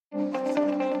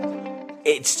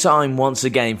It's time once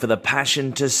again for the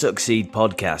Passion to Succeed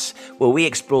podcast, where we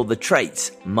explore the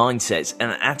traits, mindsets,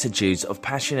 and attitudes of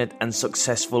passionate and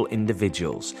successful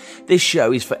individuals. This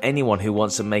show is for anyone who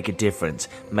wants to make a difference,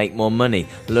 make more money,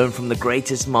 learn from the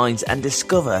greatest minds, and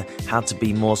discover how to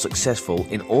be more successful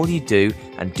in all you do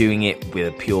and doing it with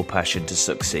a pure passion to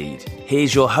succeed.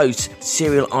 Here's your host,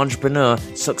 serial entrepreneur,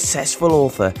 successful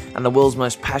author, and the world's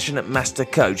most passionate master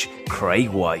coach, Craig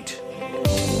White.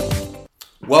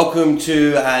 Welcome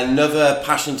to another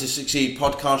Passion to Succeed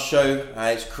podcast show.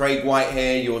 It's Craig White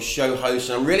here, your show host,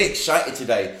 and I'm really excited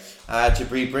today to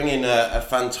be bringing a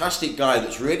fantastic guy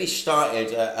that's really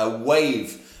started a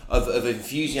wave of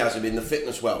enthusiasm in the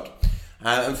fitness world.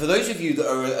 And for those of you that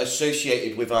are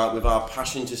associated with our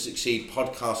Passion to Succeed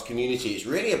podcast community, it's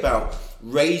really about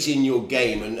raising your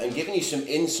game and giving you some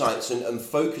insights and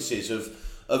focuses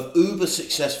of uber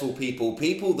successful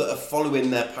people that are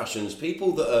following their passions,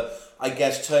 people that are, I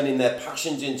guess, turning their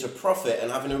passions into profit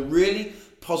and having a really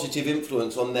positive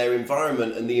influence on their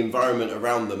environment and the environment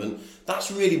around them. And that's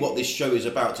really what this show is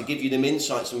about, to give you them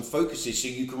insights and focuses so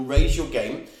you can raise your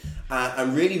game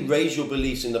and really raise your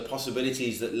beliefs in the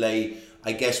possibilities that lay,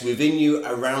 I guess, within you,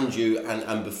 around you,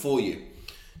 and before you.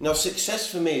 Now, success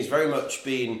for me has very much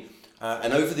been,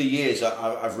 and over the years,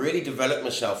 I've really developed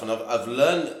myself, and I've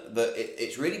learned that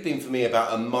it's really been for me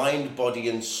about a mind, body,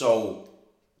 and soul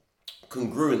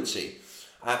congruency.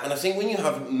 And I think when you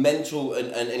have mental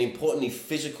and importantly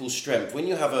physical strength, when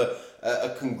you have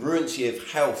a congruency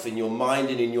of health in your mind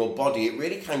and in your body, it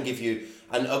really can give you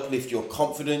and uplift your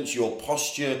confidence, your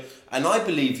posture, and I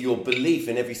believe your belief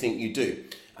in everything you do.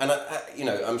 And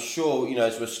I'm sure,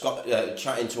 as we're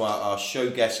chatting to our show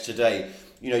guest today,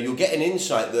 you'll get an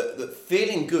insight that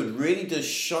feeling good really does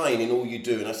shine in all you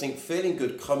do. And I think feeling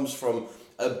good comes from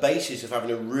a basis of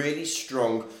having a really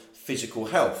strong physical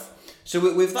health.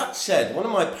 So with that said, one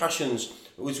of my passions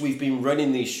was we've been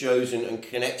running these shows and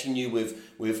connecting you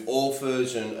with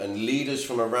authors and leaders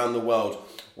from around the world.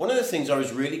 One of the things I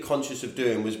was really conscious of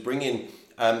doing was bringing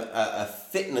a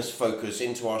fitness focus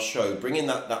into our show, bringing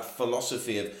that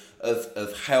philosophy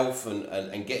of health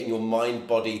and getting your mind,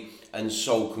 body and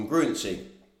soul congruency.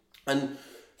 And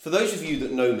for those of you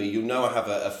that know me, you'll know I have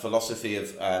a philosophy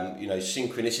of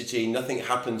synchronicity. Nothing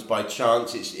happens by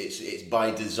chance, it's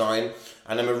by design.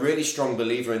 And I'm a really strong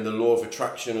believer in the law of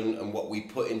attraction and what we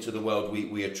put into the world,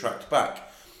 we attract back.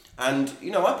 And,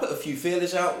 I put a few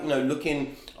feelers out,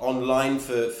 looking online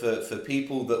for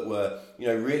people that were,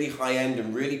 really high end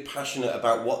and really passionate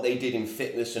about what they did in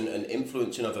fitness and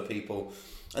influencing other people.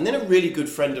 And then a really good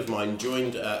friend of mine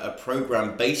joined a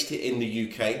program based in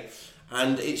the UK.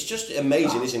 And it's just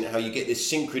amazing, isn't it, how you get this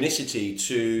synchronicity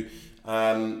to,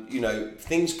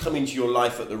 things come into your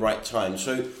life at the right time.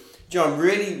 So, Joe, I'm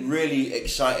really, really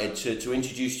excited to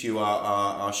introduce to you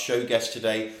our show guest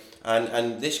today.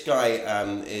 And this guy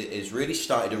is really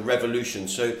started a revolution.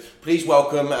 So please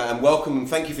welcome and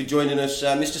thank you for joining us,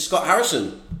 Mr. Scott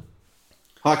Harrison.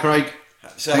 Hi, Craig.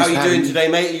 So thanks, how are you doing today,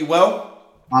 mate? Are you well?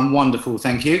 I'm wonderful,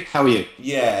 thank you. How are you?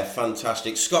 Yeah,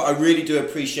 fantastic. Scott, I really do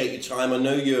appreciate your time. I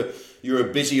know you're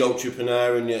a busy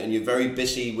entrepreneur and you're very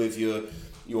busy with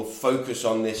your focus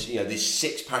on this, this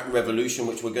six-pack revolution,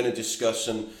 which we're going to discuss.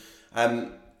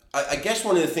 And I guess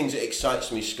one of the things that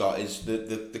excites me, Scott, is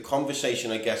the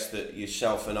conversation, I guess, that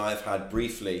yourself and I have had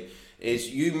briefly, is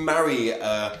you marry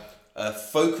a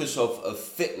focus of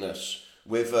fitness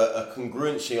with a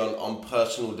congruency on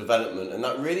personal development. And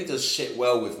that really does sit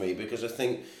well with me, because I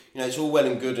think, it's all well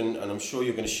and good, and I'm sure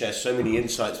you're going to share so many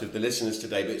insights with the listeners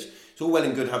today, but it's all well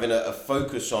and good having a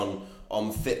focus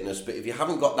on fitness, but if you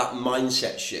haven't got that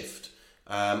mindset shift,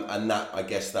 and that, I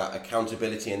guess, that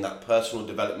accountability and that personal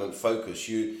development focus,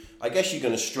 I guess you're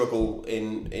going to struggle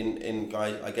in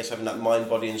I guess, having that mind,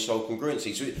 body and soul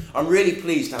congruency. So I'm really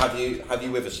pleased to have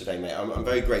you with us today, mate. I'm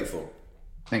very grateful.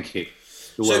 Thank you.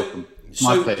 You're welcome. It's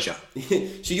my pleasure.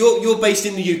 So you're based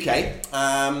in the UK,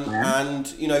 and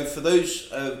for those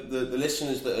the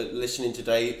listeners that are listening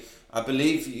today, I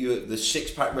believe the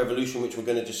six-pack revolution, which we're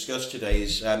going to discuss today,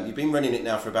 is you've been running it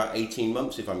now for about 18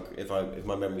 months, if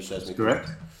my memory serves me correct.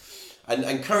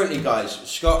 And currently, guys,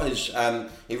 Scott has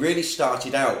he really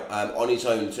started out on his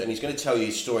own, and he's going to tell you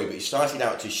his story. But he started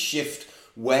out to shift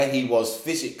where he was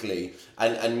physically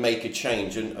and make a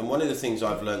change. And one of the things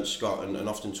I've learned, Scott, and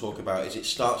often talk about, is it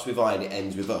starts with I and it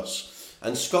ends with us.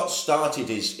 And Scott started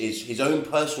his own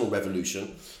personal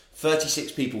revolution.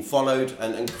 36 people followed,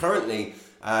 and currently.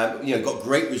 Got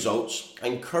great results,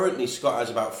 and currently Scott has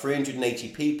about 380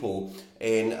 people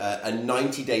in a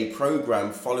 90-day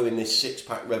program following this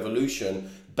six-pack revolution,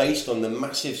 based on the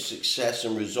massive success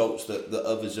and results that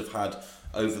others have had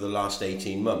over the last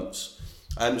 18 months.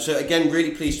 So again,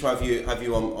 really pleased to have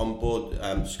you on board,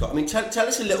 Scott. I mean, tell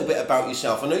us a little bit about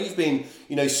yourself. I know you've been,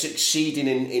 succeeding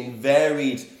in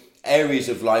varied areas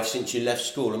of life since you left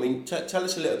school. I mean, tell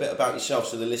us a little bit about yourself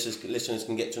so the listeners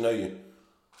can get to know you.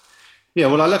 Yeah,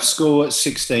 well, I left school at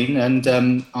 16,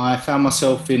 and I found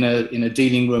myself in a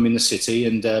dealing room in the city,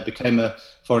 and became a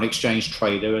foreign exchange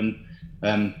trader. And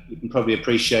you can probably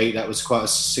appreciate that was quite a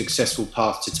successful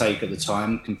path to take at the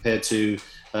time compared to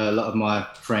a lot of my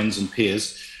friends and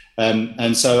peers.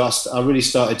 And so I really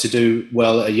started to do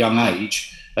well at a young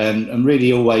age, and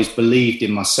really always believed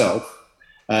in myself.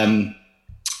 And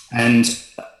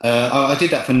I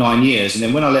did that for 9 years. And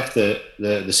then when I left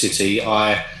the city,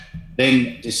 I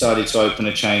then decided to open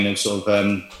a chain of sort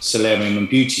of solarium and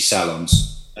beauty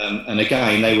salons. And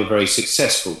again, they were very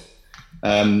successful.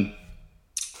 And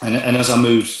as I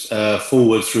moved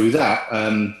forward through that,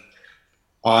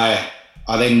 I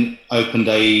then opened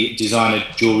a designer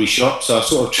jewellery shop. So I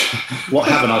sort of, what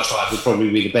haven't I tried would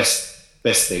probably be the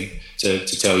best thing to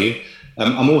tell you.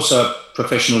 I'm also a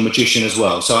professional magician as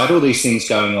well. So I had all these things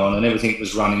going on, and everything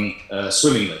was running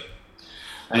swimmingly.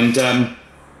 And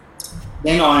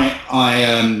then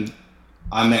I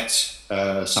met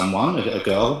someone, a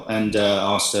girl, and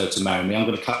asked her to marry me. I'm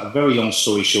going to cut a very long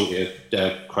story short here,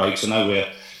 Craig, so I know we're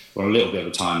on a little bit of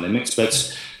a time limit.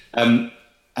 But and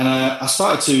I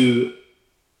started to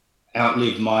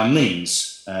outlive my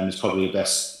means, is probably the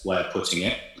best way of putting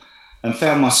it, and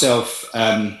found myself,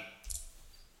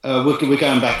 we're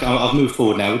going back, I've moved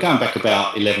forward now, we're going back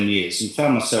about 11 years, and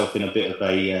found myself in a bit of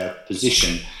a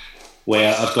position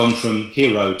where I've gone from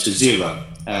hero to zero.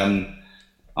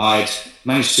 I'd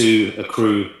managed to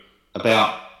accrue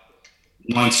about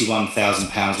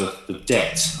 £91,000 worth of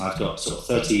debt. I've got sort of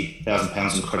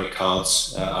 £30,000 in credit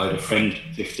cards. I owed a friend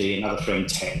 50, another friend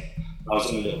 10. I was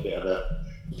in a little bit of a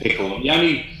pickle. The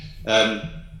only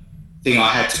thing I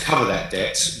had to cover that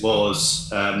debt was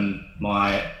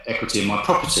my equity in my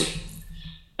property.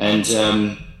 And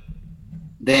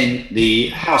then the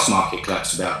house market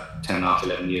collapsed about 10 and a half,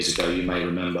 11 years ago, you may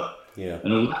remember. Yeah.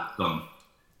 And all that gone.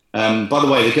 By the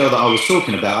way, the girl that I was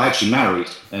talking about, I actually married.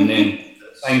 And then at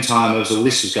the same time as all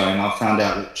this was going on, I found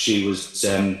out that she was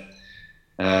seeing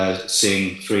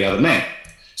 3 other men.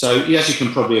 So as you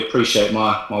can probably appreciate,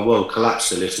 my world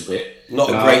collapsed a little bit. Not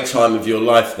a great time of your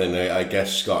life then, I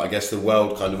guess, Scott. I guess the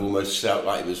world kind of almost felt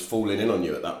like it was falling in on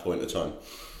you at that point in time.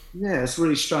 Yeah, it's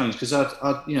really strange because I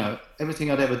everything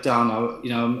I'd ever done,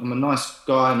 I'm a nice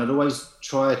guy and I'd always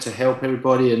try to help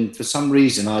everybody. And for some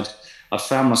reason, I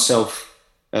found myself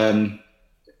from,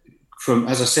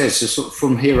 as I said, so sort of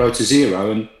from hero to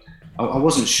zero, and I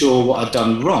wasn't sure what I'd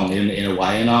done wrong in a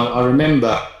way. And I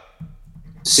remember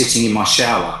sitting in my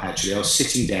shower. Actually, I was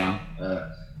sitting down.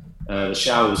 The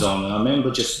shower was on, and I remember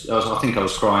I think I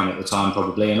was crying at the time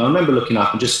probably, and I remember looking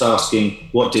up and just asking,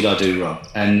 what did I do wrong?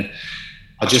 And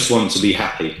I just wanted to be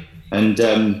happy. And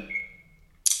a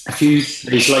few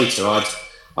days later, I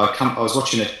was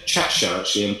watching a chat show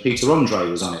actually, and Peter Andre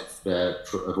was on it,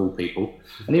 of all people,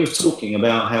 and he was talking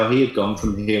about how he had gone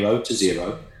from hero to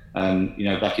zero.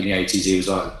 Back in the 80s, he was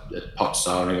like a pop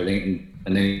star and everything,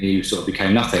 and then he sort of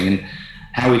became nothing, and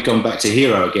how he'd gone back to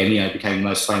hero again, became the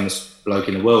most famous bloke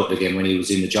in the world again when he was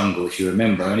in the jungle, if you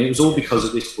remember. And it was all because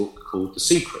of this book called The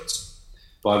Secret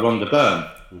by Rhonda Byrne.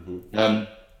 Mm-hmm.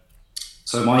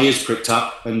 So my ears pricked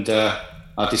up, and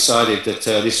I decided that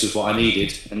this was what I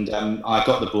needed. And I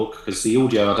got the book because the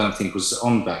audio I don't think was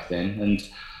on back then. And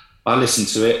I listened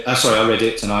to it. I read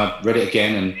it, and I read it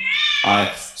again. And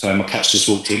sorry, my cat's just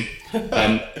walked in.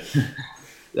 I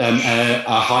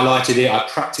highlighted it. I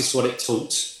practiced what it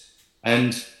taught.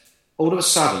 And all of a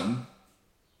sudden,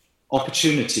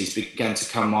 opportunities began to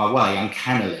come my way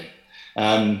uncannily.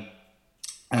 I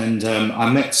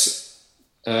met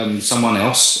someone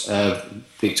else,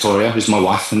 Victoria, who's my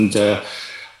wife, and a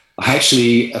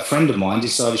friend of mine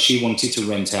decided she wanted to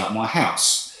rent out my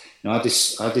house. I had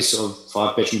this sort of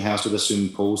 5-bedroom house with a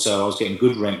swimming pool, so I was getting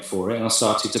good rent for it, and I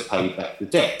started to pay back the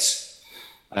debt.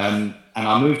 And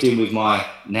I moved in with my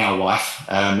now wife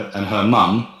and her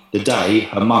mum the day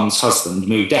her mum's husband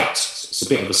moved out. It's a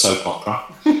bit of a soap opera.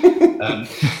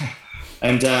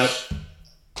 And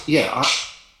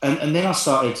then I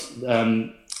started,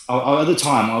 at the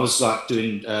time I was like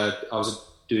doing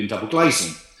double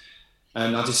glazing,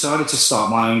 and I decided to start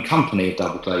my own company of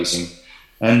double glazing,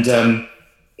 and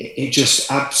it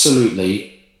just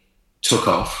absolutely took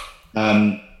off.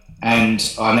 And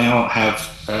I now have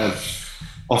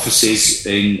offices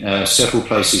in several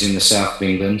places in the south of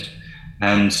England,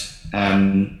 and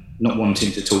not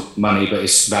wanting to talk money, but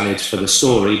it's valid for the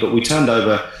story, but we turned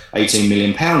over £18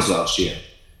 million last year.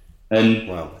 And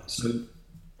wow. So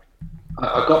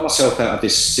I got myself out of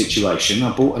this situation.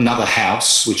 I bought another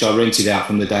house, which I rented out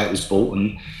from the day it was bought,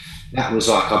 and that was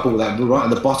like, I bought that right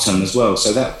at the bottom as well.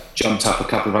 So that jumped up a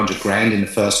couple of $100,000 in the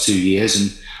first 2 years,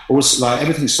 and also like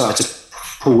everything started to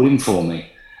pull in for me.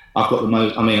 I've got the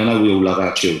most, I mean, I know we all love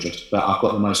our children, but I've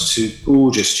got the most two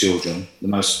gorgeous children, the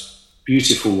most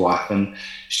beautiful wife, and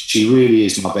she really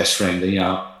is my best friend.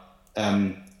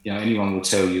 And, anyone will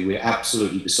tell you we're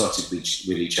absolutely besotted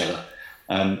with each other.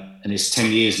 And it's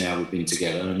 10 years now we've been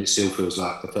together, and it still feels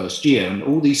like the first year. And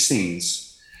all these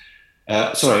things. We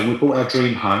bought our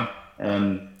dream home,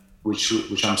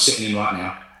 which I'm sitting in right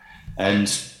now. And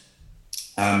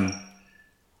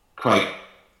Craig,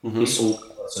 it's all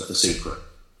parts of the secret.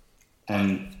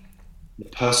 And the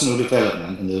personal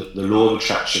development and the law of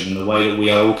attraction and the way that we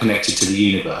are all connected to the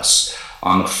universe,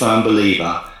 I'm a firm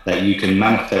believer that you can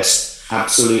manifest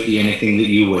absolutely anything that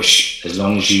you wish as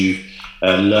long as you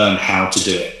learn how to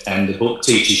do it. And the book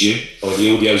teaches you, or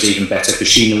the audio is even better because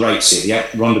she narrates it.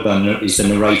 Rhonda Byrne is the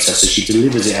narrator, so she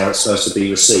delivers it how it's supposed to be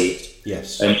received.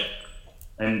 Yes. And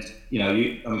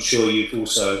I'm sure you've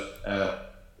also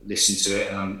listened to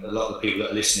it, and a lot of the people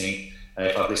that are listening,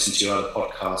 if I've listened to your other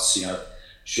podcasts,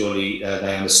 surely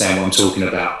they understand what I'm talking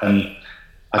about. And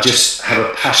I just have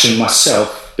a passion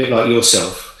myself, a bit like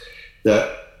yourself,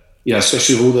 that,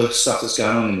 especially with all the stuff that's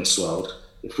going on in this world,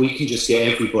 if we can just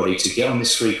get everybody to get on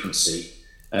this frequency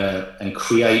and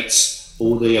create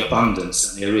all the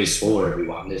abundance that there is for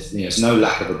everyone, there's no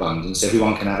lack of abundance.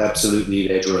 Everyone can have absolutely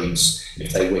their dreams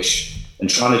if they wish. And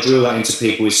trying to drill that into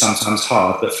people is sometimes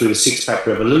hard, but through the six-pack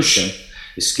revolution,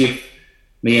 it's give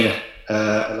me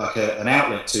an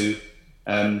outlet to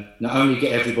not only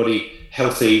get everybody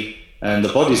healthy and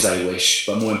the bodies they wish,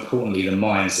 but more importantly, the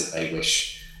minds that they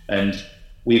wish. And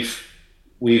we've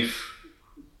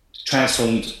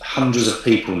transformed hundreds of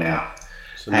people now.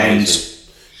 It's amazing.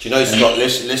 Do you know, Scott,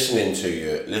 listening to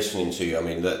you, I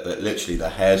mean, that literally the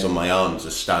hairs on my arms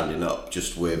are standing up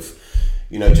just with,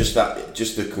 just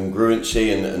the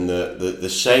congruency and the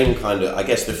same kind of, I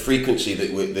guess, the frequency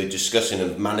that they're discussing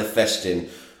and manifesting.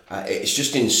 It's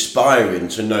just inspiring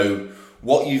to know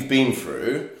what you've been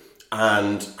through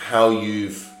and how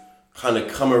you've kind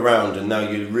of come around, and now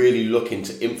you're really looking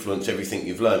to influence everything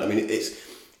you've learned. I mean,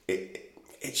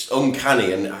 it's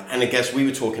uncanny, and I guess we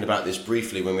were talking about this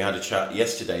briefly when we had a chat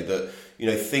yesterday, that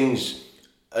things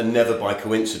are never by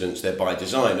coincidence, they're by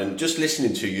design. And just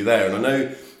listening to you there, and I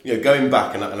know going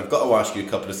back, and I've got to ask you a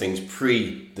couple of things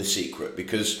pre The Secret,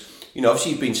 because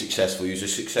obviously you've been successful. You're a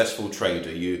successful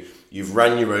trader. You've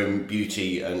ran your own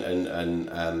beauty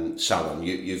and salon.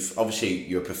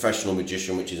 You're a professional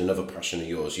magician, which is another passion of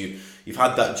yours. You've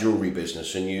had that jewelry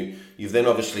business, and you've then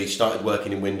obviously started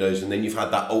working in windows, and then you've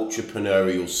had that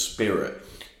entrepreneurial spirit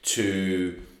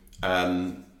to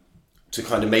kind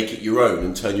of make it your own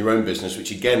and turn your own business,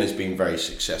 which again has been very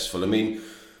successful. I mean,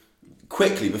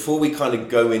 quickly, before we kind of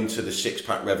go into the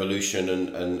six-pack revolution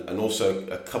and also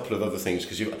a couple of other things,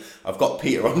 because I've got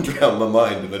Peter Andre on my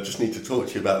mind, and I just need to talk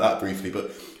to you about that briefly.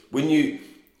 But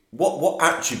what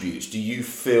attributes do you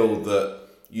feel that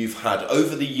you've had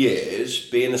over the years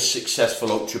being a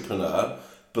successful entrepreneur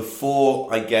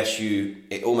before, I guess,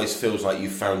 it almost feels like you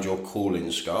found your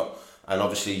calling, Scott, and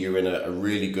obviously you're in a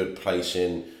really good place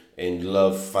in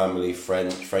love, family,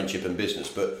 friendship and business.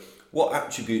 But what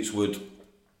attributes would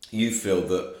you feel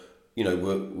that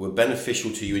were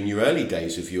beneficial to you in your early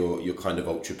days of your kind of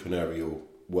entrepreneurial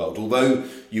world, although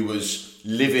you was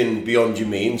living beyond your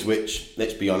means, which,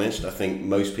 let's be honest, I think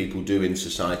most people do in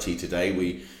society today.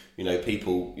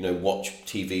 People watch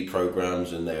TV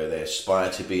programs and they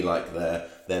aspire to be like their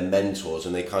mentors,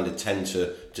 and they kind of tend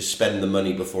to spend the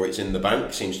money before it's in the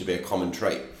bank. Seems to be a common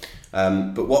trait.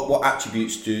 But what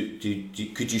attributes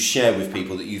could you share with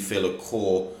people that you feel are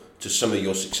core to some of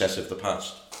your success of the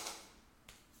past?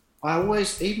 I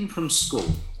always, even from school,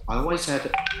 I always had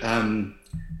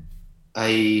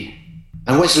I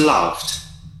always loved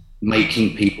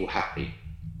making people happy,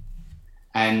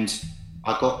 and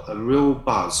I got a real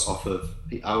buzz off of.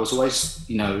 I was always,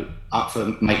 up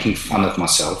for making fun of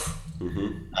myself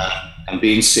and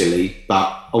being silly,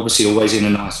 but obviously always in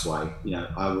a nice way.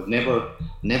 I would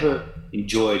never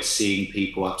enjoyed seeing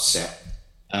people upset,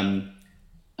 and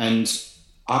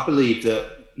I believe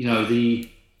that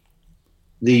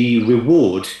the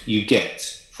reward you get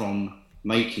from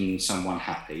making someone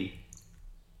happy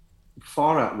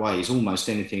far outweighs almost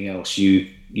anything else.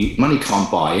 Money can't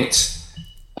buy it.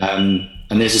 And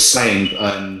there's a saying,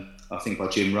 I think by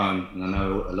Jim Rohn, and I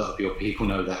know a lot of your people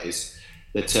know that, is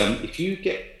that if you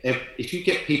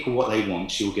get people what they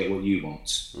want, you'll get what you want.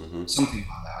 Something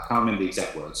like that. I can't remember the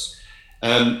exact words.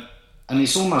 And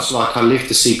it's almost like I lived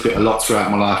the secret a lot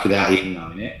throughout my life without even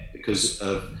knowing it, because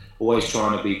of always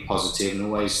trying to be positive and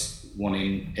always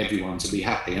wanting everyone to be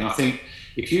happy. And I think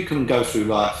if you can go through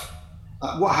life,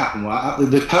 what happened, right?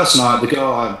 The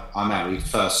girl I married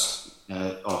first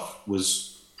off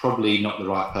was probably not the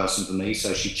right person for me,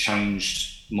 so she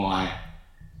changed my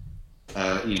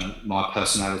my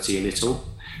personality a little.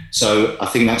 So I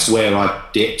think that's where I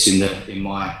dipped in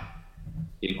my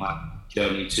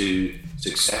journey to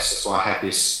success. That's why I had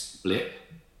this blip,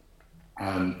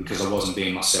 because I wasn't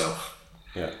being myself.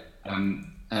 Yeah.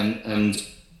 And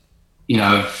you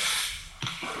know,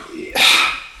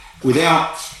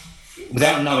 without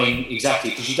knowing exactly,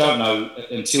 because you don't know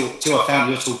until I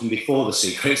found, you're talking before The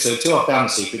Secret, so until I found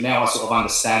The Secret, now I sort of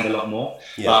understand a lot more.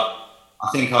 Yeah. But I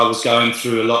think I was going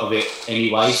through a lot of it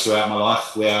anyway throughout my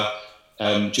life, where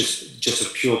just a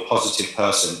pure positive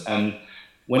person. And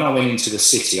when I went into the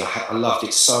city, I loved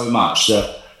it so much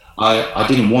that I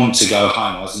didn't want to go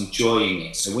home. I was enjoying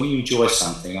it. So when you enjoy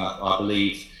something, I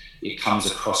believe it comes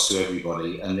across to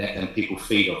everybody, and people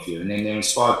feed off you, and then they're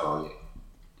inspired by you.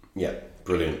 Yeah,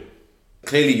 brilliant.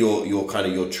 Clearly, your kind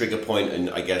of your trigger point, and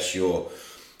I guess your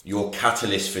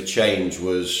catalyst for change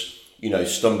was,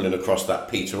 stumbling across that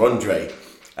Peter Andre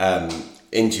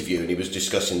interview, and he was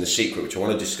discussing The Secret, which I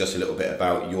want to discuss a little bit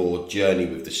about your journey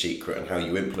with The Secret and how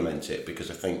you implement it,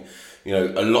 because I think,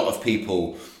 a lot of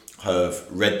people have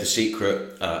read The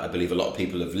Secret. I believe a lot of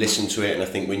people have listened to it, and I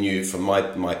think when you, from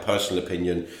my personal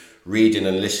opinion, reading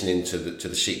and listening to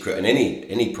the Secret and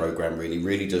any program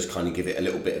really does kind of give it a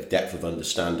little bit of depth of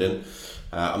understanding.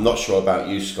 I'm not sure about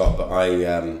you, Scott, but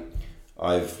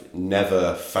I've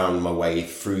never found my way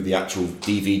through the actual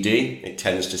DVD. It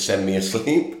tends to send me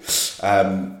asleep.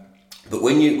 But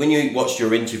when you watched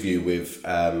your interview with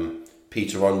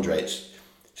Peter Andre, it's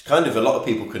kind of, a lot of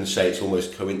people can say it's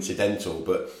almost coincidental,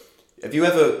 but has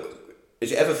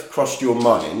it ever crossed your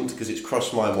mind, because it's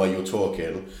crossed mine while you're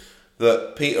talking,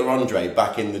 that Peter Andre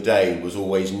back in the day was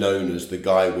always known as the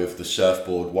guy with the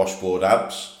surfboard, washboard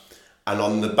abs, and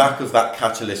on the back of that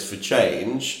catalyst for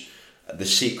change, The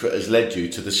Secret has led you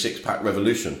to the six-pack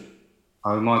revolution?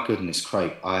 Oh my goodness,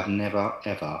 Craig! I have never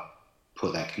ever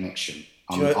put that connection.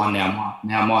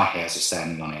 Now my hairs are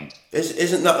standing on end.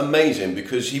 Isn't that amazing?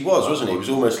 Because he wasn't he? He was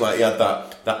almost like he had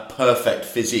that perfect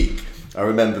physique. I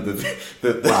remember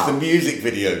the music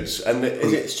videos, and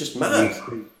it's just mad.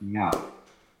 Yeah.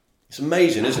 It's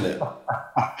amazing, isn't it?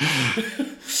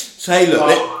 So hey, look,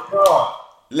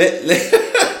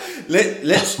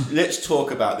 let's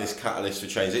talk about this catalyst for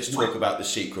change. Let's talk about The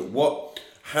Secret.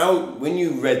 When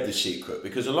you read The Secret,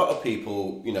 because a lot of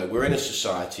people, we're in a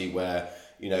society where,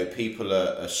 people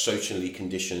are socially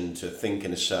conditioned to think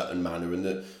in a certain manner, and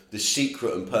the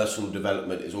secret and personal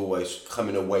development is always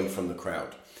coming away from the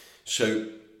crowd. So,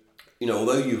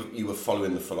 although you were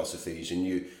following the philosophies,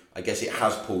 and I guess it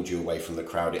has pulled you away from the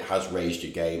crowd, it has raised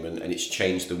your game, and it's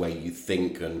changed the way you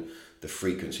think and the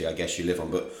frequency, I guess, you live on.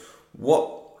 But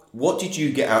what did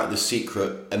you get out of The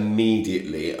Secret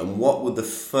immediately, and what were the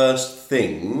first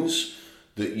things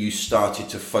that you started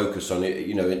to focus on,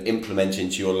 and implement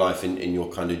into your life in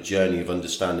your kind of journey of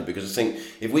understanding? Because I think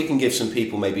if we can give some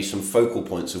people maybe some focal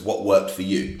points of what worked for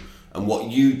you and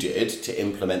what you did to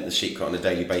implement The Secret on a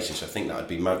daily basis, I think that would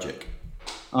be magic.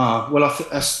 Well,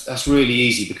 that's really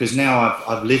easy, because now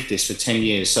I've lived this for 10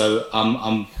 years. So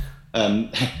a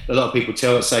lot of people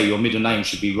say your middle name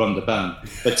should be Rhonda Byrne.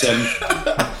 But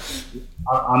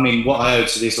I mean, what I owe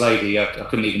to this lady, I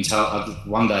couldn't even tell.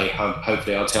 One day,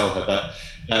 hopefully, I'll tell her. But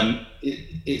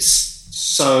it's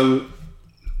so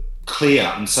clear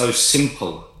and so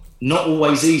simple. Not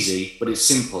always easy, but it's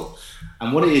simple.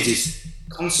 And what it is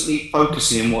constantly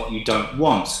focusing on what you don't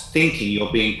want, thinking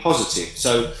you're being positive.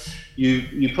 So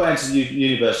you put into the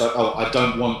universe like, I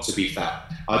don't want to be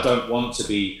fat. I don't want to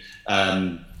be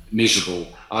miserable.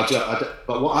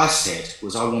 But what I said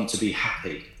was, I want to be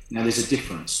happy. Now, there's a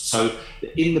difference. So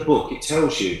in the book, it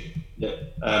tells you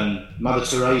that Mother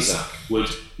Teresa would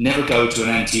never go to an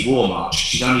anti-war march.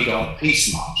 She'd only go on a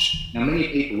peace march. Now, many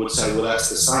people would say, well, that's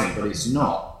the same, but it's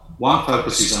not. One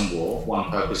focuses on war,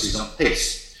 one focuses on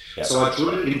peace. Yep. So I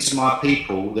drew it into my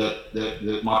people,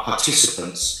 my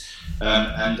participants,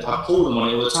 and I pull them on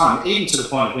it all the time, even to the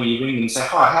point of when you ring them and say,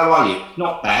 hi, how are you?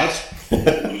 Not bad.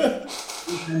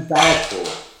 Even bad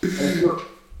for.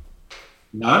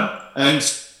 No? And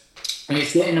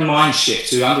it's getting a mind shift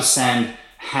to understand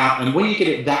how, and when you get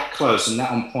it that close and that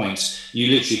on point,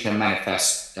 you literally can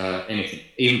manifest anything,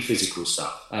 even physical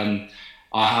stuff.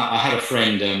 I had a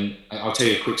friend, and I'll tell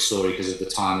you a quick story because of the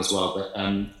time as well, but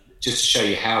just to show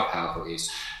you how powerful it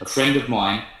is. A friend of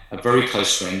mine, a very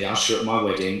close friend, the usher at my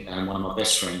wedding, and one of my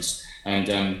best friends, and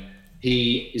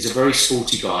he is a very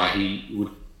sporty guy. He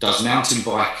does mountain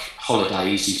bike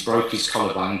holidays. He's broke his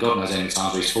collarbone, God knows how many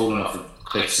times, he's fallen off of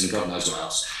cliffs and God knows what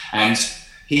else. And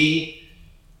he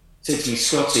said to me,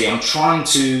 Scotty, I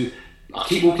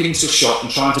keep walking into a shop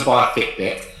and trying to buy a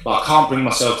Fitbit, but I can't bring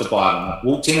myself to buy one. I've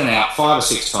walked in and out 5 or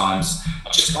 6 times. I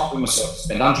just can't bring myself to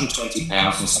spend £120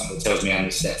 on something that tells me how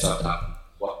many steps I've done,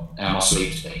 how my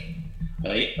sleep's been.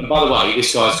 And by the way,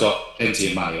 this guy's got plenty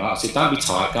of money, right? I said, don't be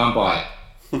tight, go and buy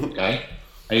it, okay?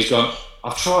 And he's gone,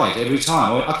 I've tried every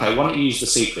time. I went, okay, why don't you use the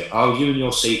secret? Oh, you and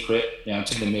your secret,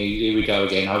 telling me, here we go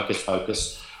again, hocus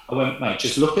pocus. I went, mate,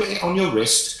 just look at it on your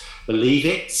wrist, believe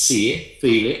it, see it,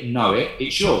 feel it, know it,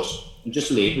 it's yours. And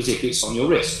just live as if it's on your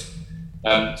wrist.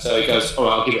 So he goes, all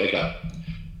right, I'll give it a go.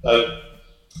 So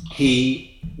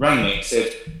he rang me and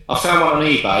said, I found one on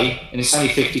eBay and it's only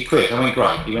 50 quid. I went,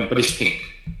 great. He went, but it's pink.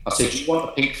 I said, do you want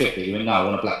a pink Fitbit? He went, no, I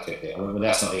want a black Fitbit. I went, well,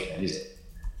 that's not it then, is it?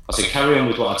 I said, carry on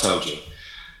with what I told you.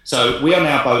 So we are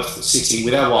now both sitting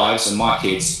with our wives and my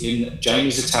kids in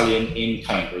Jamie's Italian in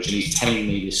Cambridge, and he's telling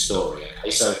me this story.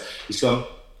 Okay, so he's gone,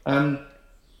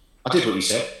 I did what you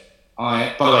said.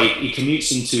 By the way, he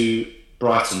commutes into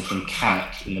Brighton from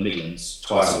Cannock in the Midlands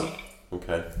twice a week.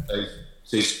 Okay.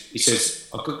 So he says,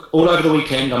 all over the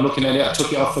weekend, I'm looking at it. I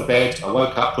took it off the bed. I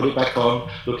woke up, put it back on,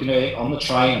 looking at it on the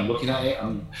train. I'm looking at it.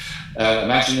 I'm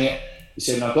imagining it. He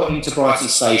said, and I got into Brighton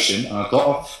Station and I got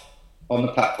off on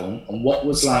the platform, and what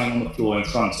was laying on the floor in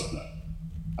front of me?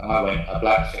 And I went, a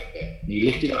black Fitbit. And he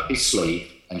lifted up his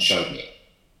sleeve and showed me it.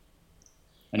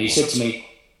 And he said to me,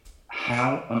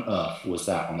 how on earth was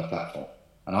that on the platform?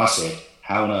 And I said,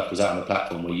 how on earth was that on the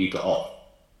platform where you got off?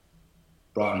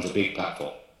 Brighton's a big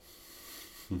platform.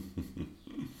 And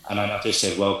then I just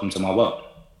said, welcome to my world.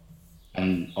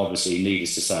 And obviously,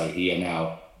 needless to say, he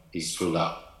now is full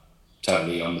up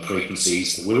totally on the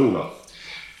frequencies that we're all on.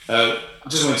 I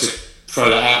just wanted to throw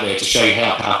that out there to show you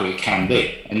how powerful it can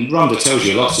be. And Rhonda tells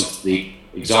you lots of the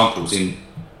examples in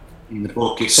the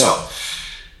book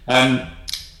itself. And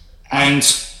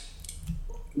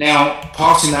now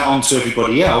passing that on to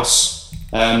everybody else,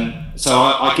 so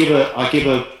I give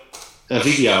a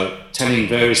video telling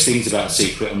various things about The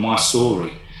Secret and my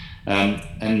story. And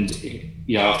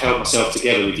I've held myself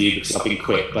together with you because I've been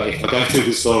quick, but if I go through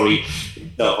the story,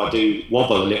 I do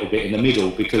wobble a little bit in the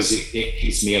middle because it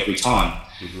hits me every time.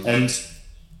 Mm-hmm.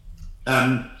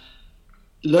 And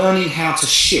learning how to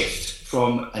shift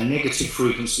from a negative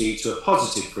frequency to a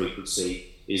positive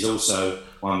frequency is also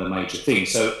one of the major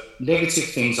things. So negative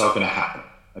things are going to happen.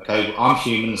 Okay, I'm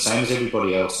human, the same as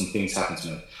everybody else, and things happen to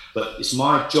me. But it's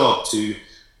my job to.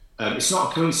 It's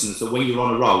not a coincidence that when you're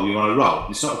on a roll, you're on a roll.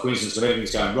 It's not a coincidence that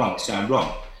everything's going wrong. It's going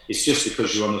wrong. It's just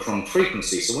because you're on the wrong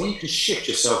frequency. So when you can shift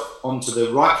yourself onto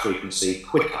the right frequency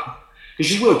quicker,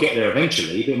 because you will get there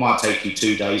eventually, but it might take you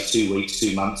 2 days, 2 weeks,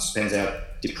 2 months, depends how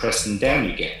depressed and down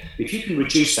you get. If you can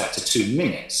reduce that to 2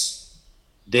 minutes,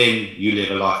 then you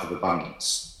live a life of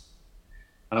abundance.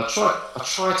 And I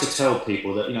try to tell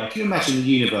people that, if you imagine the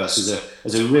universe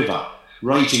as a river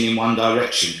raging in one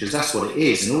direction, because that's what it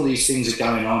is, and all these things are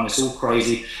going on, it's all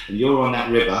crazy, and you're on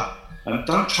that river,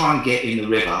 don't try and get in the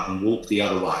river and walk the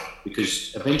other way,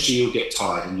 because eventually you'll get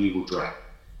tired and you will drown.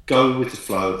 Go with the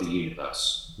flow of the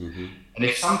universe. Mm-hmm. And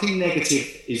if something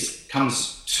negative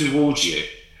comes towards you,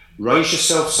 raise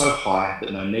yourself so high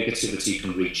that no negativity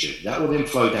can reach you. That will then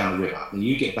flow down the river, and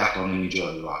you get back on and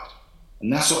enjoy the ride.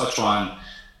 And that's what I try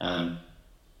and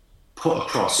put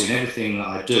across in everything that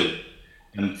I do.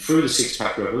 And through the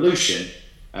Six-Pack Revolution,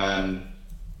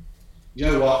 you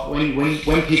know what?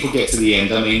 When people get to the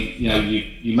end, I mean,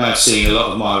 you may have seen a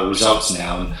lot of my results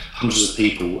now, and hundreds of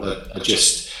people are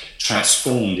just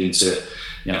transformed into,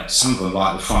 some of them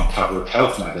like the front cover of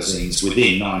health magazines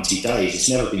within 90 days. It's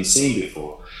never been seen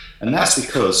before, and that's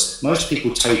because most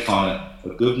people take on a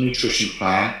good nutrition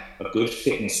plan, a good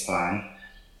fitness plan,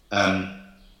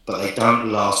 but they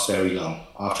don't last very long.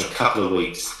 After a couple of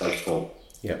weeks, they fall.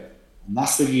 Yeah. And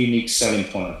that's the unique selling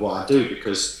point of what I do,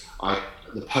 because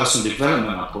the personal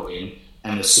development I put in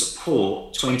and the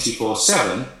support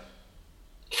 24/7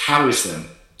 carries them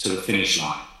to the finish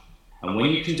line. And when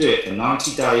you can do it for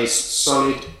 90 days,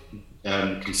 solid,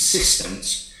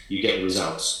 consistent, you get the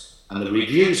results. And the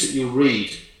reviews that you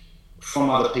read from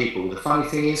other people, the funny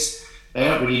thing is, they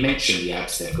don't really mention the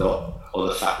abs they've got or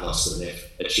the fat loss that they've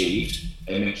achieved.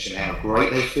 They mention how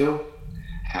great they feel,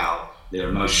 how they're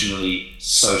emotionally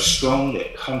so strong,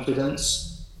 their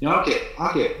confidence.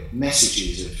 I get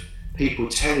messages of people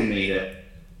telling me that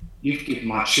you've given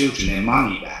my children their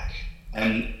money back,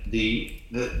 and the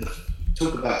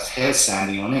talk about hair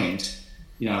standing on end.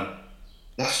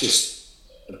 That's just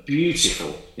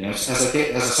beautiful. As I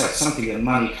say, something that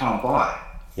money can't buy.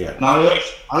 Yeah. And I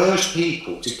urge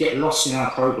people to get lost in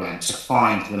our program to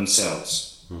find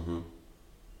themselves. Mm-hmm.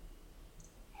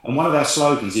 And one of our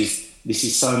slogans is, this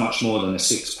is so much more than a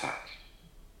six-pack.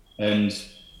 And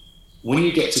when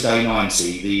you get to day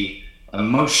 90, the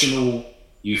emotional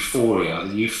euphoria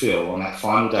that you feel on that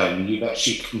final day when you've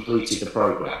actually completed the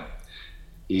program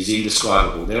is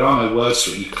indescribable. There are no words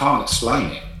for it. You can't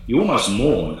explain it. You almost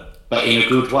mourn, but in a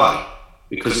good way,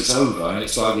 because it's over and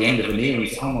it's like the end of an era and you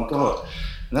think, oh my God.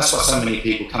 And that's why so many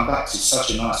people come back, because it's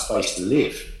such a nice place to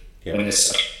live. Yeah. When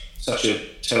there's such a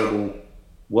terrible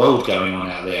world going on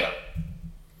out there,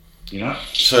 you know?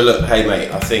 So look, hey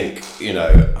mate, I think,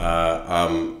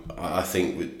 I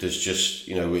think there's just,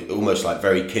 we're almost like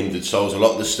very kindred souls. A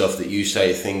lot of the stuff that you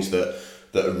say are things that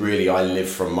are really, I live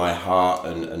from my heart,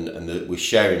 and that we're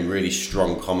sharing really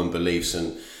strong common beliefs.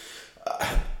 And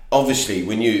obviously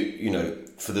when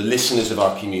for the listeners of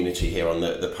our community here on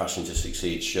the Passion to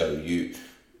Succeed show,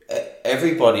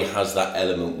 everybody has that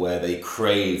element where they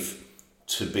crave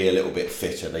to be a little bit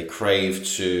fitter. They crave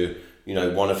to,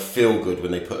 want to feel good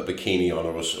when they put a bikini on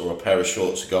or a pair of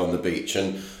shorts to go on the beach.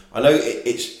 And I know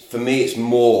for me, it's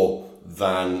more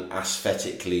than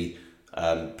aesthetically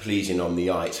pleasing on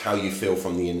the eye. It's how you feel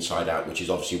from the inside out, which is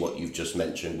obviously what you've just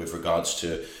mentioned with regards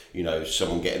to,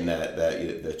 someone getting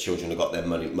their children have got their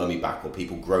money back, or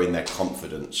people growing their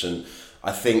confidence. And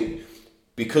I think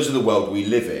because of the world we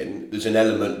live in, there's an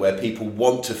element where people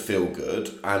want to feel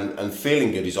good, and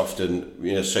feeling good is often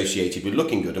associated with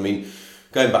looking good. I mean,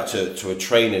 going back to a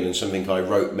training and something I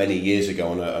wrote many years ago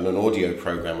on an audio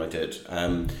program I did,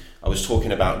 I was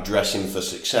talking about dressing for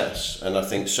success. And I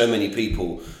think so many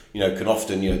people, can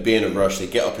often, be in a rush. They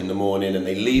get up in the morning and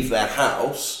they leave their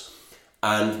house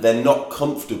and they're not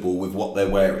comfortable with what they're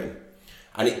wearing.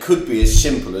 And it could be as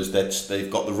simple as that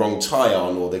they've got the wrong tie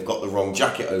on, or they've got the wrong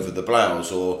jacket over the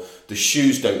blouse, or the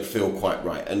shoes don't feel quite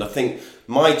right. And I think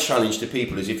my challenge to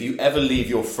people is, if you ever leave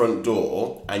your front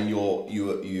door and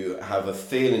you have a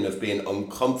feeling of being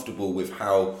uncomfortable with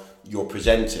how you're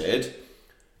presented,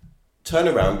 turn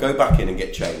around, go back in and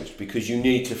get changed, because you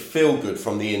need to feel good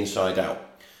from the inside out.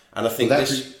 And I think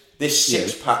this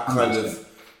six-pack kind of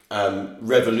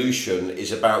revolution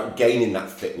is about gaining that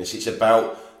fitness. It's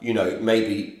about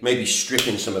maybe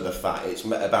stripping some of the fat. It's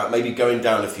about maybe going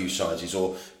down a few sizes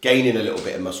or gaining a little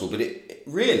bit of muscle. But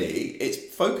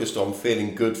it's focused on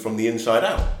feeling good from the inside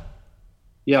out.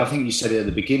 Yeah, I think you said it at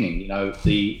the beginning.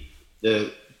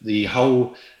 The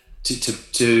whole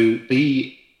to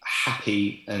be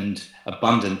happy and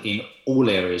abundant in all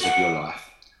areas of your life.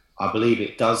 I believe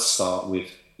it does start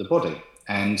with the body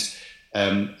and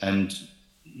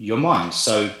your mind.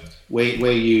 So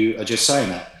where you are just saying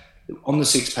that, on the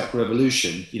six-pack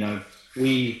revolution,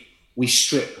 we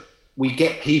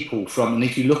get people from, and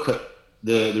if you look at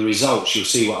the results, you'll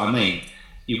see what I mean.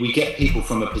 We get people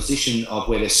from a position of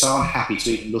where they're so unhappy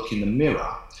to even look in the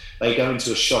mirror, they go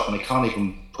into a shop and they can't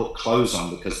even put clothes on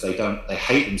because they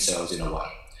hate themselves in a way.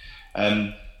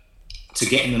 To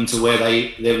getting them to where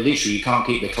they're literally, you can't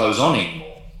keep their clothes on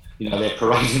anymore. They're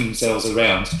parading themselves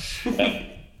around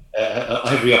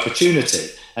every opportunity.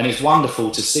 And it's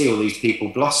wonderful to see all these people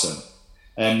blossom.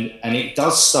 And it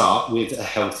does start with a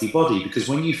healthy body, because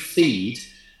when you feed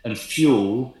and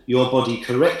fuel your body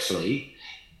correctly,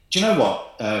 do you know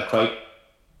what, Craig?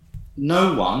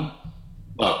 No one,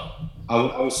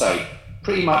 I would say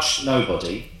pretty much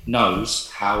nobody knows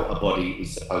how a body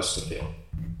is supposed to feel.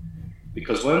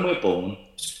 Because when we're born,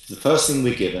 the first thing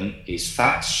we're given is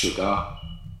fat, sugar,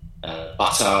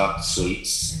 butter,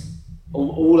 sweets,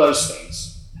 all those things.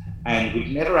 And we've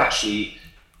never actually,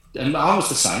 and I was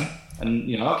the same, and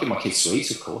I give my kids sweets,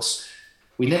 of course.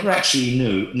 We never actually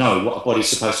know what a body's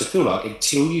supposed to feel like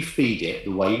until you feed it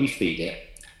the way we feed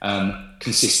it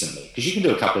consistently. Because you can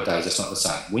do a couple of days, that's not the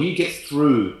same. When you get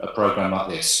through a program like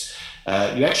this,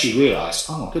 you actually realise,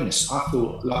 oh my goodness, I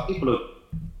feel like people are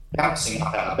bouncing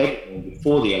up out of bed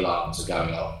before the alarms are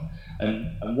going off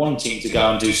and wanting to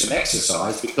go and do some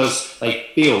exercise because they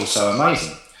feel so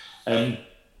amazing. And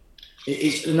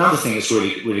it's another thing that's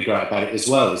really, really great about it as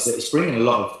well, is that it's bringing a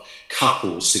lot of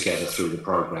couples together through the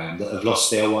program that have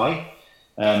lost their way.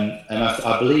 And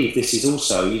I believe this is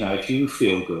also, if you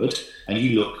feel good and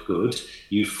you look good,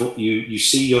 you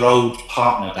see your old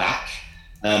partner back.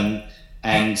 And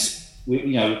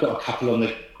we've got a couple on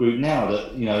the group now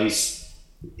that,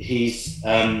 he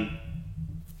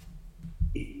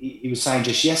was saying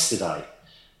just yesterday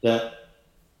that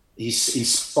he's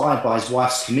inspired by his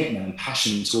wife's commitment and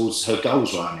passion towards her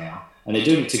goals right now, and they're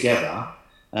doing it together.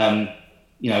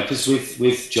 Because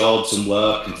with jobs and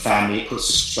work and family, it puts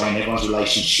a strain on everyone's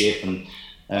relationship,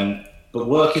 and but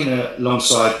working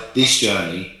alongside this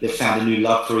journey, they've found a new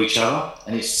love for each other,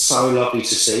 and it's so lovely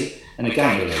to see. And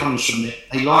again, it comes from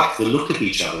they like the look of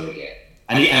each other again,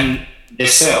 and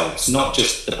themselves, not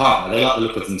just the partner. They like the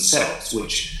look of themselves,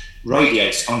 which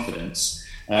radiates confidence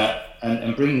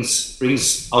and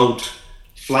brings old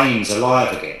flames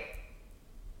alive again,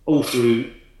 all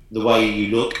through the way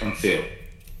you look and feel.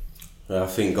 I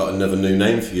think got another new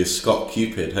name for you, Scott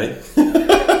Cupid, hey?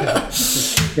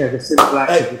 Yeah, the simple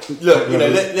act. Look,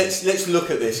 let's look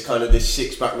at this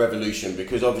six-pack revolution,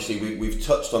 because obviously we've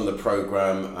touched on the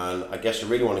program, and I guess I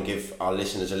really want to give our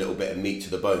listeners a little bit of meat to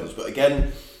the bones. But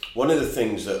again, one of the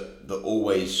things that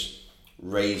always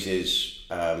raises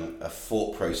a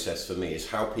thought process for me is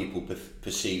how people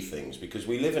perceive things, because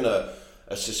we live in a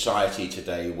society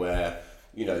today where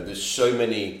there's so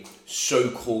many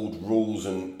so-called rules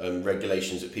and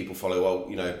regulations that people follow.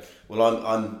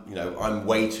 I'm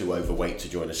way too overweight to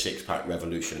join a six-pack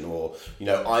revolution, or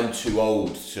I'm too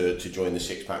old to join the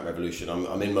six-pack revolution.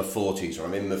 I'm in my 40s, or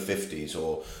I'm in my 50s,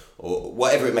 or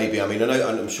whatever it may be. I mean,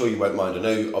 I'm sure you won't mind. I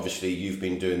know obviously you've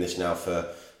been doing this now for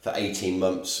 18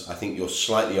 months. I think you're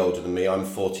slightly older than me. I'm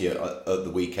 40 at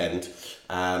the weekend,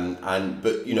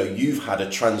 but you've had a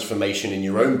transformation in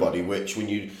your own body, which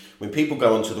when people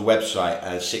go onto the website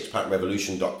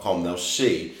sixpackrevolution.com, they'll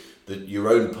see that your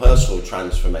own personal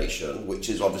transformation, which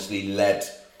has obviously led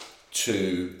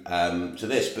to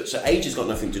this. But so age has got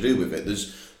nothing to do with it.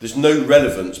 There's no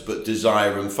relevance but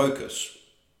desire and focus.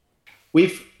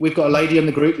 We've got a lady in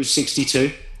the group who's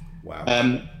 62. Wow.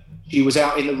 She was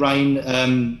out in the rain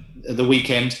the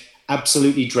weekend,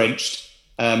 absolutely drenched,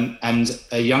 and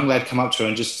a young lad came up to her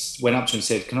and just went up to her and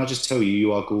said, "Can I just tell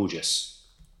you are gorgeous?"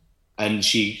 And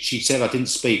she said, "I didn't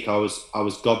speak. I was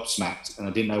gobsmacked, and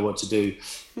I didn't know what to do,"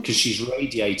 because she's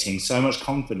radiating so much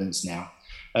confidence now.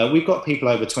 We've got people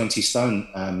over 20 stone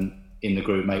in the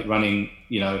group, mate, running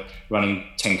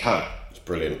 10K. It's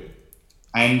brilliant.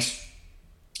 And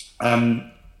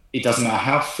it doesn't matter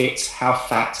how fit, how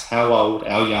fat, how old,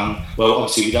 how young. Well,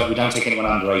 obviously we don't take anyone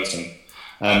under 18,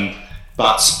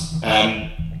 but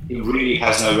it really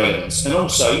has no relevance. And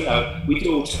also, we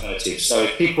do alternatives. So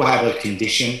if people have a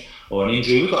condition or an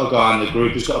injury, we've got a guy in the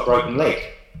group who's got a broken leg.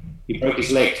 He broke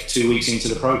his leg 2 weeks into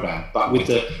the program, but with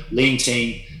the Lean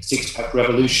Team Six-Pack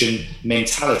Revolution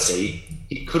mentality,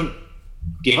 he couldn't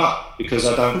give up, because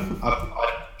I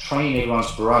train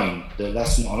everyone's brain that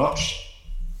that's not an option.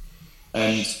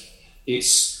 And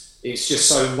it's just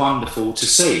so wonderful to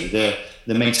see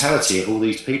the mentality of all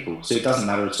these people. So it doesn't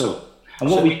matter at all. And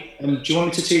do you want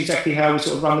me to tell you exactly how we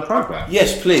sort of run the program?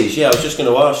 Yes, please. Yeah, I was just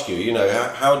going to ask you.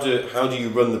 How do you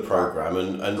run the program,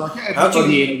 and how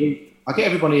do you? I get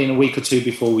everybody in a week or two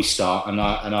before we start, and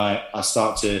I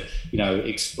start to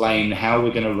explain how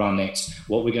we're going to run it,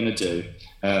 what we're going to do,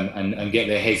 and get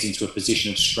their heads into a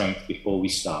position of strength before we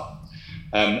start.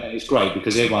 And it's great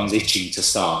because everyone's itching to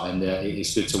start, and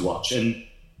it's good to watch. And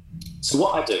so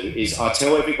what I do is I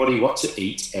tell everybody what to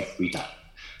eat every day.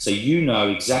 So you know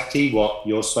exactly what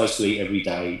you're supposed to eat every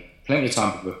day, plenty of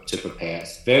time to prepare.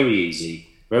 It's very easy,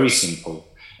 very simple.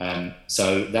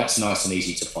 So that's nice and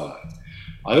easy to follow.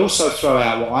 I also throw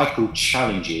out what I call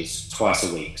challenges twice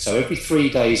a week. So every 3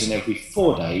 days and every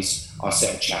 4 days, I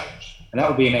set a challenge. And that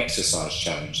will be an exercise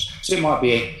challenge. So it might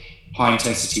be a high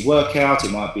intensity workout,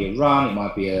 it might be a run, it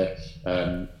might be a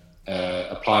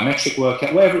plyometric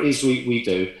workout, whatever it is we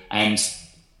do. And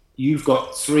you've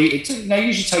got it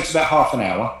usually takes about half an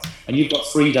hour, and you've got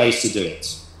 3 days to do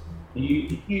it. And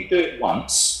if you do it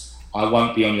once, I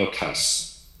won't be on your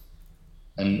case,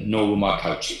 and nor will my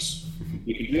coaches.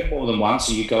 You can do it more than once,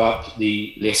 so you go up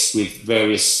the list with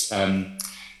various,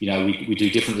 we do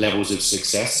different levels of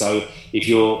success. So if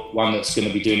you're one that's going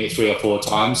to be doing it 3 or 4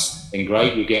 times, then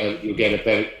great, you'll get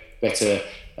a better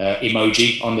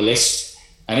emoji on the list,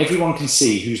 and everyone can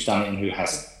see who's done it and who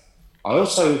hasn't. I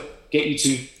also get you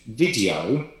to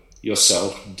video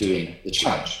yourself doing the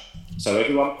challenge. So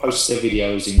everyone posts their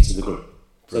videos into the group.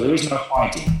 So there is no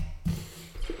hiding.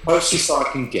 The closest I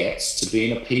can get to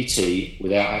being a PT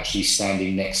without actually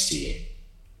standing next to you.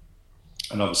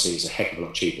 And obviously it's a heck of a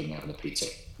lot cheaper than having a PT.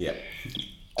 Yeah.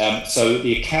 So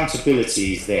the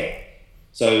accountability is there.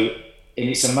 So, and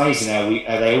it's amazing how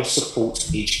they all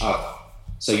support each other.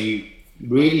 So you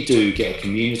really do get a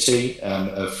community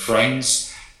of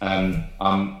friends.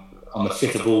 On the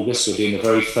 5th of August, we're doing the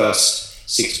very first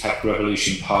Six-Pack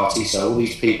Revolution party. So all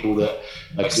these people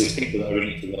because there's people that are in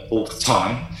it for the 4th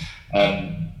time,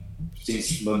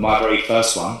 since my very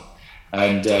first one,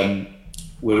 and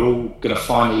we're all going to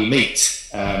finally meet.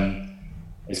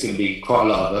 There's going to be quite a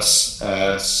lot of us,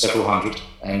 several hundred,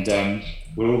 and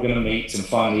we're all going to meet, and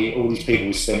finally all these people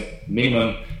we spent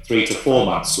minimum 3 to 4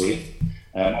 months with,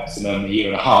 maximum a year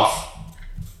and a half,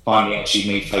 finally actually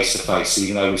meet face to face,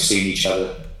 even though we've seen each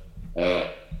other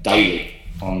daily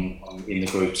in the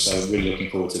group. So really looking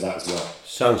forward to that as well.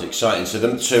 Sounds exciting. So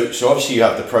obviously you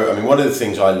have the pro. I mean, one of the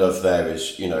things I love there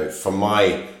is, you know, from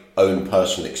my own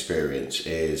personal experience,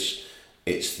 is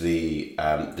it's the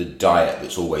diet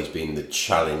that's always been the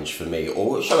challenge for me,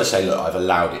 or shall I say, look, I've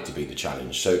allowed it to be the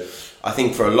challenge. So I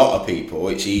think for a lot of people,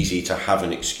 it's easy to have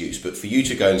an excuse, but for you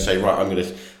to go and say, right, I'm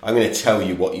going to tell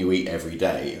you what you eat every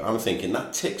day, I'm thinking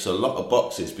that ticks a lot of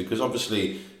boxes, because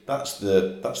obviously that's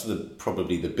the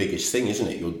probably the biggest thing, isn't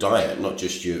it? Your diet, not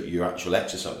just your actual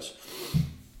exercise.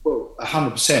 Well,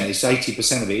 100%. It's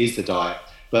 80% of it is the diet.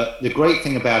 But the great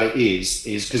thing about it is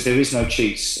because there is no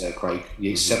cheats, Craig. We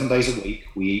eat 7 days a week.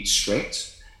 We eat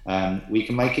strict. We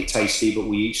can make it tasty, but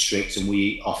we eat strict, and we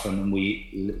eat often, and we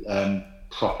eat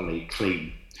properly,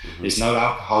 clean. There's no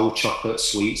alcohol, chocolate,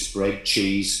 sweets, bread,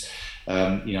 cheese.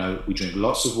 You know, we drink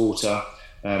lots of water.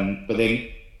 But then,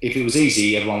 if it was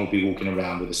easy, everyone would be walking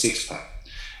around with a six-pack.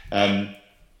 And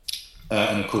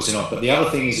of course they're not. But the other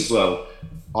thing is as well,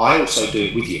 I also do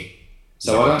it with you.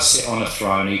 So I don't sit on a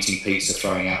throne eating pizza,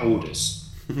 throwing out orders.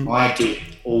 I do it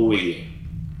all with you.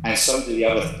 And so do the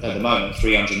other, at the moment,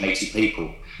 380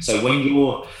 people. So when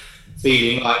you're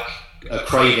feeling like a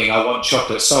craving, I want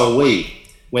chocolate, so are we.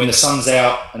 When the sun's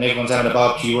out and everyone's having a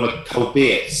barbecue, you want a cold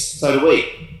beer, so do we.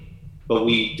 But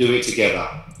we do it together,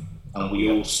 and we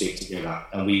all stick together,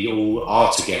 and we all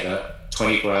are together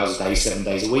 24 hours a day, 7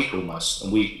 days a week almost.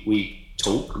 And we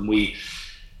talk, and we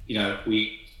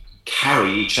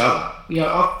carry each other. You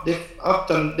know, they've helped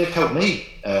me,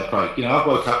 Craig. You know, I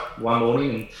woke up one morning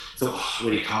and thought,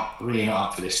 really not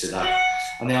up for this today.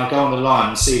 And then I go on the line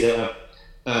and see that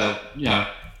a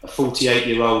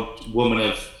 48-year-old woman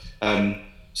of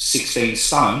 16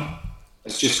 stone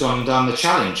has just gone and done the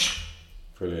challenge.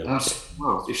 Brilliant. And I said,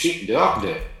 well, if she can do it, I can do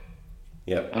it.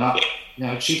 Yep.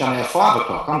 And she done it at 5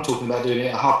 o'clock. I'm talking about doing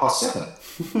it at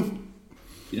 7:30.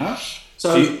 You know.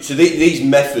 So these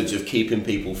methods of keeping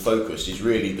people focused is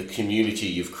really the community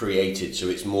you've created. So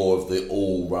it's more of the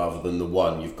all rather than the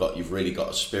one. You've really got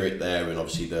a spirit there, and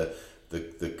obviously the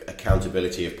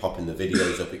accountability of popping the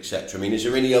videos up, etc. I mean, is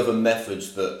there any other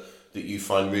methods that you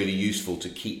find really useful to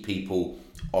keep people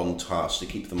on task, to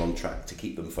keep them on track, to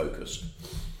keep them focused?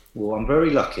 Well, I'm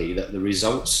very lucky that the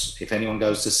results, if anyone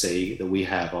goes to see, that we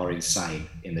have are insane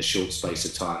in the short space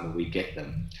of time that we get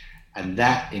them. And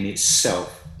that in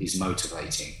itself is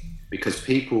motivating, because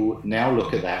people now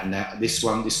look at that, and now this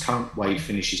current wave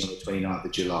finishes on the 29th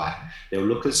of July. They'll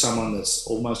look at someone that's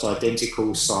almost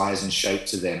identical size and shape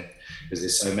to them, because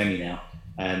there's so many now.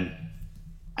 And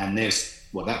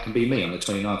that can be me on the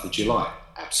 29th of July.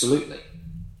 Absolutely.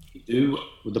 You do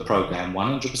with the program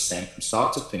 100% from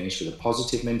start to finish with a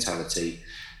positive mentality,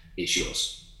 it's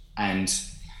yours. And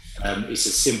it's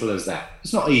as simple as that.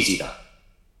 It's not easy though.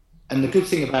 And the good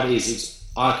thing about it is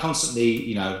I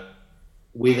constantly,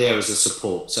 we're there as a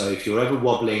support. So if you're ever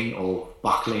wobbling or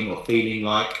buckling or feeling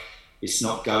like it's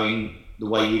not going the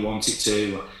way you want it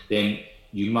to, then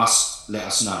you must let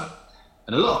us know.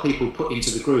 And a lot of people put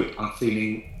into the group, I'm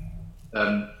feeling,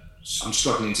 I'm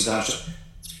struggling today.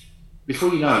 Before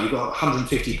you know, you've got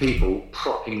 150 people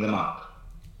propping them up,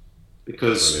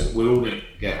 because Brilliant. We're all in it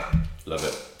together. Love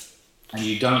it. And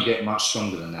you don't get much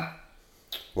stronger than that.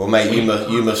 Well, mate,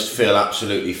 you must feel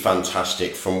absolutely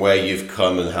fantastic from where you've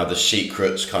come and how the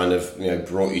secrets kind of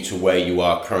brought you to where you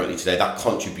are currently today. That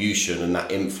contribution and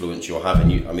that influence you're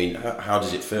having. I mean, how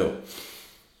does it feel?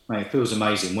 Mate, it feels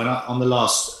amazing. I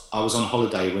was on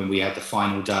holiday when we had the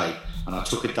final day, and I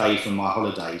took a day from my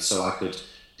holiday so I could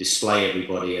display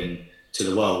everybody and to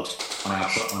the world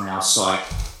on our site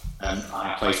and on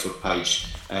our Facebook page.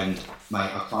 And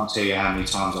mate, I can't tell you how many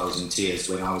times I was in tears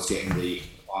when I was getting the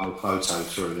final photo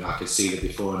through, and I could see the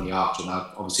before and the after. And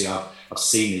I've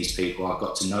seen these people, I've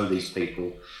got to know these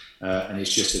people, and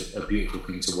it's just a beautiful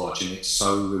thing to watch, and it's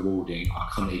so rewarding. I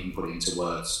couldn't even put it into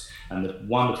words. And the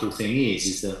wonderful thing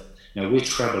is that we're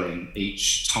trebling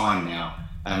each time now.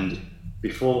 And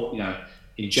before,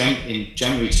 in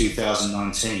January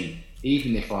 2019,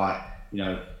 even if I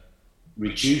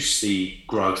reduce the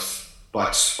growth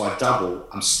by double,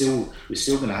 we're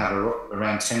still going to have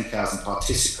around 10,000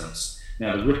 participants.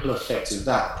 Now, the ripple effect of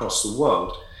that across the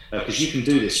world, because you can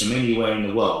do this from anywhere in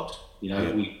the world.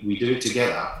 We do it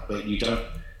together, but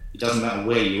it doesn't matter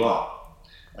where you are,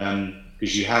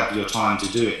 because you have your time to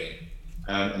do it in.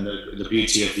 And the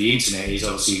beauty of the internet is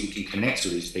obviously we can connect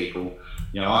with these people.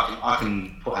 I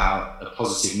can put out a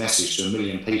positive message to 1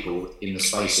 million people in the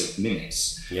space of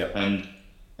minutes. Yep. And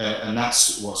and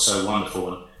that's what's so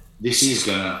wonderful. And this is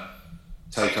going to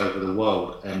take over the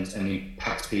world and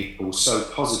impact people so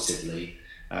positively.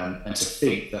 And to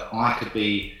think that I could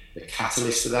be the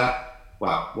catalyst for that,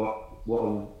 wow, what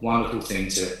a wonderful thing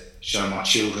to show my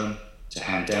children, to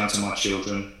hand down to my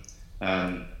children.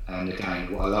 And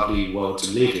again, what a lovely world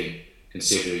to live in,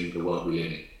 considering the world we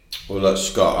live in. Well, look,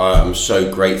 Scott, I'm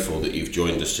so grateful that you've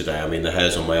joined us today. I mean, the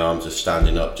hairs on my arms are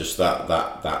standing up, just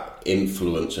that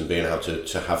influence and being able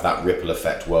to have that ripple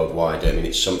effect worldwide. I mean,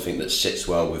 it's something that sits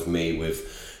well with me,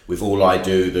 with all I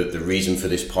do. The reason for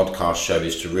this podcast show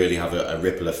is to really have a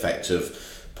ripple effect of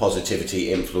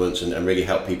positivity, influence, and really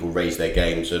help people raise their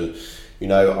games. And you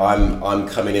know, I'm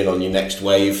coming in on your next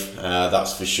wave,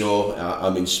 that's for sure.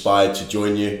 I'm inspired to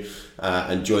join you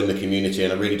and join the community,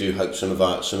 and I really do hope some of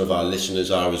our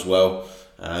listeners are as well,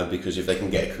 because if they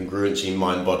can get a congruency in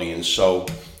mind, body, and soul,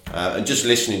 and just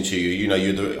listening to you, you know,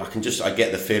 I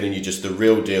get the feeling you're just the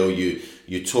real deal. You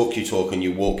talk your talk and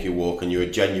you walk your walk, and you're a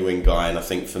genuine guy. And I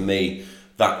think for me,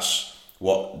 that's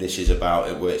what this is about.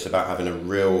 It's about having a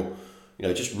real, you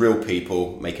know, just real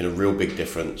people making a real big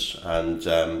difference. And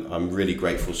I'm really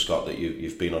grateful, Scott, that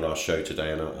you've been on our show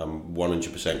today, and I'm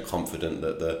 100% confident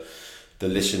that the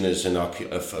listeners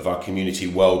of our community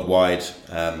worldwide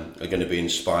are going to be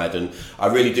inspired. And I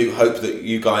really do hope that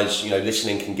you guys, you know,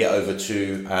 listening, can get over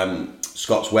to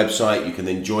Scott's website. You can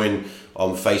then join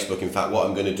on Facebook. In fact, what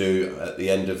I'm going to do at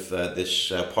the end of this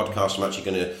podcast, I'm actually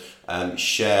going to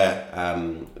share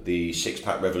the Six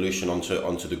Pack Revolution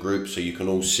onto the group, so you can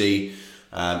all see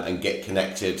and get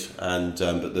connected. And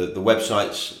but the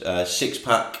website's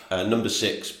 6pack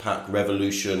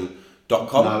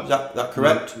revolution.com. No, is that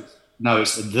correct? No,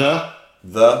 it's the.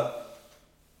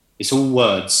 It's all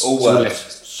words. All words.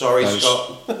 Sorry,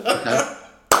 Scott.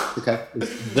 Okay.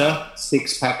 It's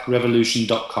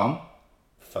the6packrevolution.com.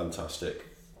 Fantastic.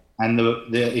 And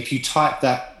if you type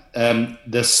that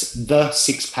the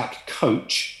Six Pack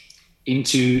Coach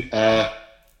into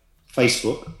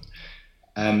Facebook,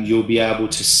 you'll be able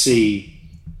to see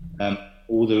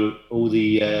all the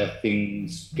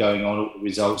things going on, all the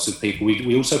results of people.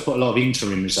 We also put a lot of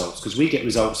interim results, because we get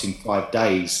results in 5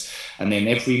 days, and then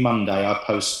every Monday I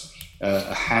post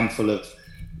a handful of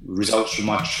results from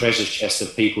my treasure chest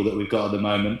of people that we've got at the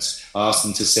moment. I ask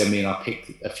them to send me, and I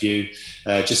pick a few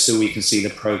just so we can see the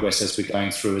progress as we're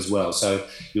going through as well. So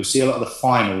you'll see a lot of the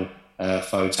final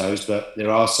photos, but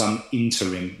there are some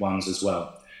interim ones as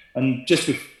well. And just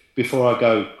before I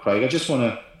go, Craig, I just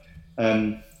want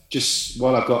to just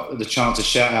while I've got the chance to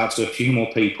shout out to a few more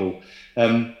people,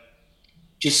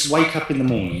 just wake up in the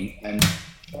morning and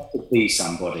try to be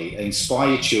somebody,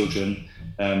 inspire your children,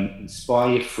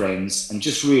 inspire your friends, and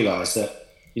just realise that,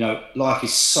 you know, life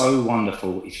is so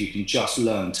wonderful if you can just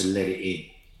learn to let it in.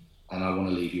 And I want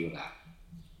to leave you with that.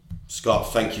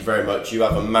 Scott, thank you very much. You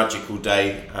have a magical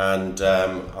day, and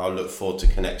I'll look forward to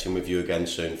connecting with you again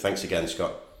soon. Thanks again,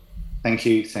 Scott. Thank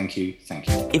you.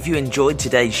 If you enjoyed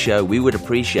today's show, we would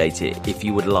appreciate it if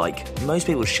you would most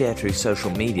people share through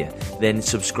social media, then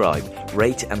subscribe,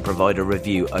 rate and provide a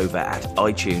review over at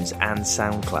iTunes and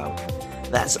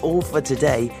SoundCloud. That's all for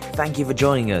today. Thank you for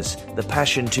joining us. The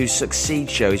Passion to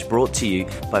Succeed show is brought to you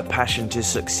by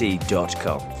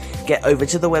passiontosucceed.com. Get over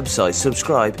to the website,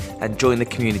 subscribe, and join the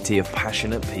community of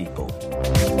passionate people.